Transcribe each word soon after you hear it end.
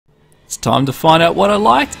It's time to find out what I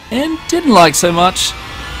liked and didn't like so much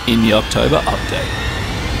in the October update.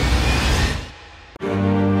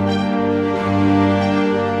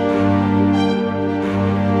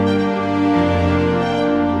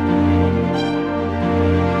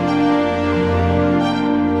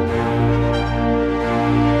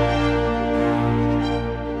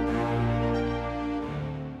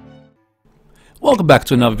 Welcome back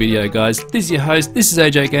to another video, guys. This is your host, this is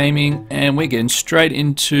AJ Gaming, and we're getting straight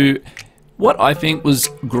into what I think was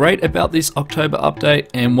great about this October update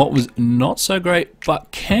and what was not so great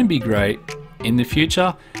but can be great in the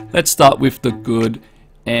future. Let's start with the good,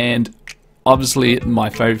 and obviously my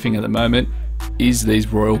favorite thing at the moment is these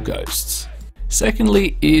royal ghosts.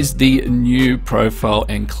 Secondly is the new profile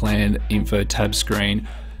and clan info tab screen.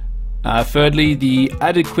 Thirdly, the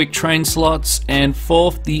added quick train slots, and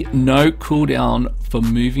fourth, the no cooldown for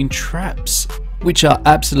moving traps, which are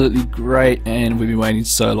absolutely great, and we've been waiting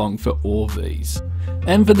so long for all of these.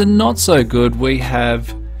 And for the not so good, we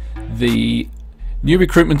have the new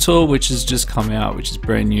recruitment tool, which has just come out, which is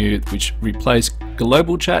brand new, which replaced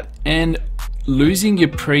global chat and losing your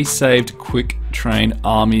pre-saved quick train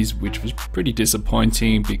armies, which was pretty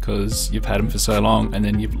disappointing because you've had them for so long and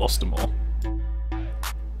then you've lost them all.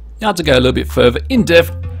 Now to go a little bit further in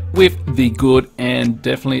depth with the good, and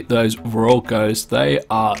definitely those royal ghosts, they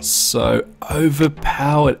are so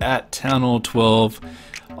overpowered at Town Hall 12.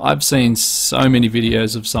 I've seen so many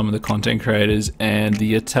videos of some of the content creators, and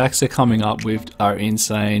the attacks they're coming up with are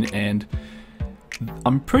insane, and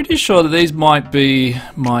I'm pretty sure that these might be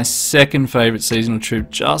my second favorite seasonal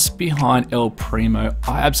troop, just behind El Primo.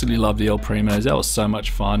 I absolutely love the El Primos. That was so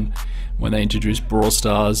much fun when they introduced Brawl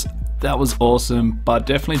Stars. That was awesome, but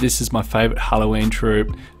definitely this is my favorite Halloween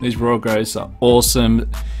troop. These royal ghosts are awesome.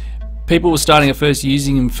 People were starting at first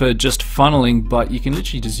using them for just funneling, but you can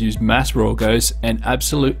literally just use mass royal ghosts and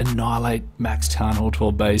absolute annihilate max Town Hall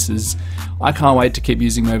 12 bases. I can't wait to keep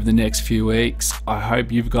using them over the next few weeks. I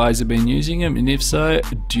hope you guys have been using them, and if so,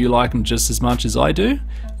 do you like them just as much as I do?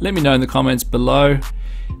 Let me know in the comments below.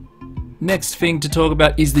 Next thing to talk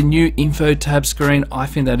about is the new info tab screen. I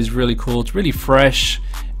think that is really cool. It's really fresh.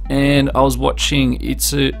 And I was watching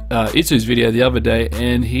Itsu's video the other day,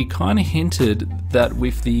 and he kind of hinted that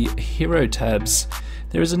with the hero tabs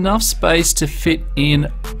there is enough space to fit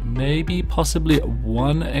in maybe possibly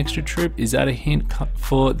one extra troop. Is that a hint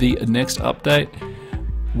for the next update?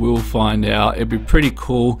 We'll find out. It'd be pretty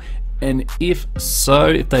cool, and if so,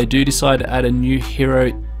 if they do decide to add a new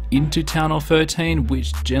hero into Town Hall 13,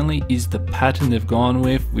 which generally is the pattern they've gone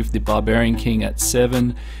with the Barbarian King at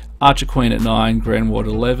 7, Archer Queen at 9, Grand Ward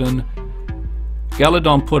 11.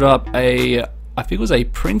 Galadon put up I think it was a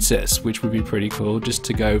princess, which would be pretty cool, just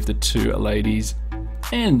to go with the two ladies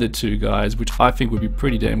and the two guys, which I think would be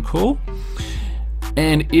pretty damn cool.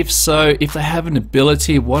 And if so, if they have an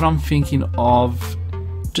ability, what I'm thinking of,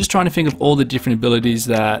 just trying to think of all the different abilities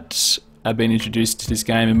that have been introduced to this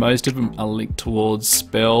game, and most of them are linked towards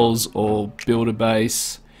spells or build a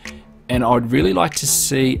base, and I'd really like to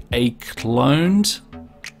see a cloned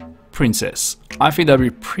princess. I think that'd be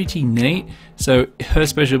pretty neat. So her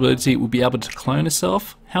special ability will be able to clone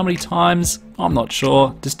herself. How many times? I'm not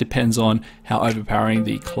sure. Just depends on how overpowering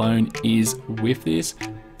the clone is with this,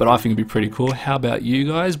 but I think it'd be pretty cool. How about you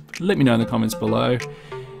guys? Let me know in the comments below.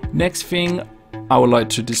 Next thing I would like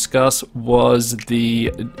to discuss was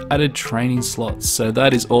the added training slots. So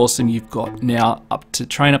that is awesome. You've got now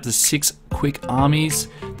train up to 6 quick armies.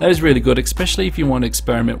 That is really good, especially if you want to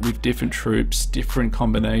experiment with different troops, different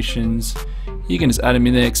combinations. You can just add them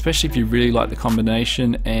in there, especially if you really like the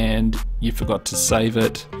combination and you forgot to save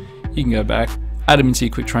it. You can go back, add them into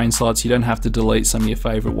your quick train slots. You don't have to delete some of your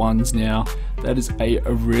favorite ones now. That is a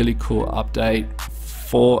really cool update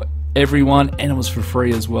for everyone, and it was for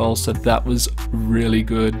free as well, so that was really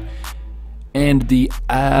good. And the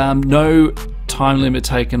no time limit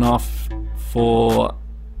taken off for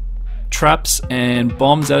traps and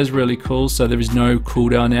bombs, that is really cool. So there is no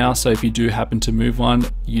cooldown now, so if you do happen to move one,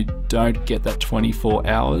 you don't get that 24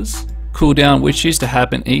 hours cooldown, which used to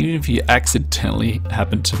happen even if you accidentally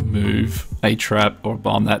happen to move a trap or a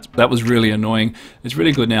bomb. That was really annoying. It's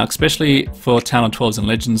really good now, especially for Town Hall 12s and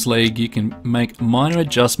Legends League. You can make minor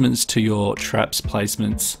adjustments to your traps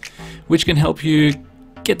placements, which can help you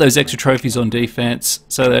get those extra trophies on defense.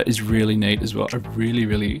 So that is really neat as well. I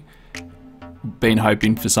really been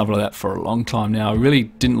hoping for something like that for a long time now. I really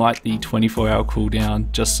didn't like the 24-hour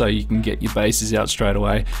cooldown, just so you can get your bases out straight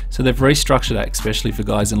away. So they've restructured that, especially for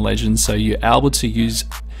guys in Legends, so you're able to use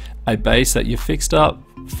a base that you fixed up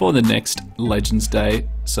for the next Legends Day.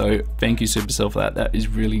 So thank you, Supercell, for that. That is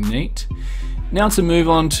really neat. Now to move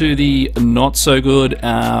on to the not so good.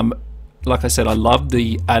 like I said, I love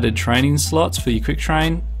the added training slots for your quick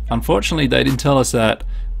train. Unfortunately, they didn't tell us that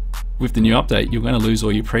with the new update you're going to lose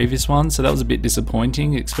all your previous ones, so that was a bit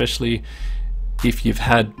disappointing, especially if you've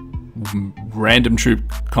had random troop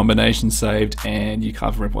combinations saved and you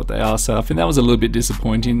can't remember what they are. So I think that was a little bit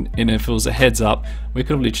disappointing, and if it was a heads up, we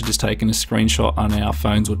could have literally just taken a screenshot on our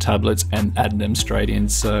phones or tablets and added them straight in.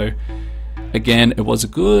 So again, it was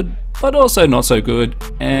good but also not so good,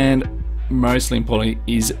 and mostly importantly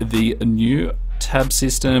is the new tab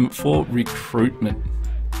system for recruitment.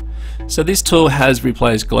 So this tool has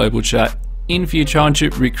replaced global chat. In future, trying to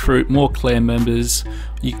recruit more clan members,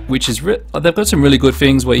 which is they've got some really good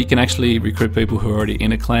things where you can actually recruit people who are already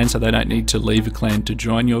in a clan, so they don't need to leave a clan to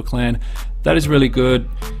join your clan. That is really good.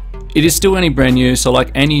 It is still only brand new, so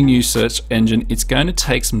like any new search engine, it's going to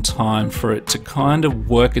take some time for it to kind of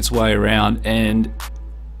work its way around, and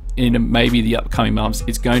in maybe the upcoming months,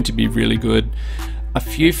 it's going to be really good. A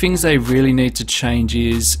few things they really need to change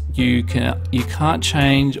is you can't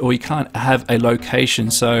change, or you can't have a location,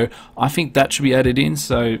 so I think that should be added in.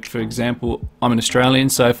 So for example, I'm an Australian,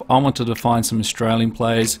 so if I wanted to find some Australian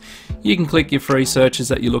players, you can click your free searches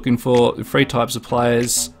that you're looking for, the free types of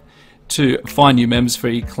players, to find new members for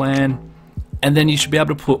your clan, and then you should be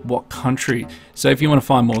able to put what country. So if you want to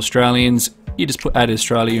find more Australians, you just add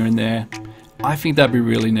Australia in there. I think that'd be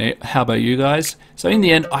really neat. How about you guys? So in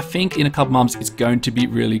the end, I think in a couple months it's going to be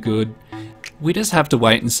really good. We just have to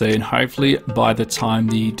wait and see, and hopefully by the time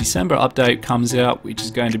the December update comes out, which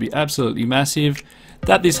is going to be absolutely massive,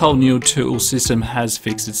 that this whole new tool system has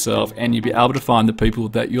fixed itself and you'll be able to find the people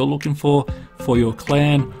that you're looking for your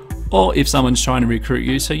clan, or if someone's trying to recruit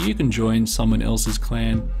you so you can join someone else's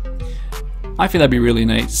clan. I think that'd be really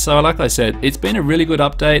neat. So like I said, it's been a really good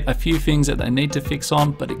update, a few things that they need to fix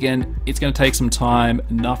on, but again, it's going to take some time.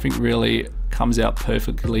 Nothing really comes out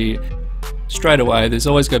perfectly straight away. There's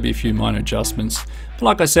always going to be a few minor adjustments. But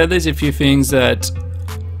like I said, there's a few things that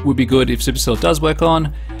would be good if Supercell does work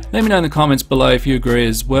on. Let me know in the comments below if you agree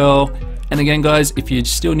as well. And again guys, if you're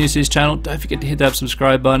still new to this channel, don't forget to hit that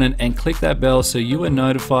subscribe button and click that bell so you are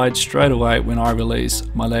notified straight away when I release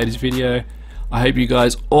my latest video. I hope you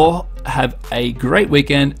guys all have a great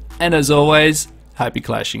weekend, and as always, happy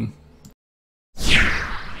clashing.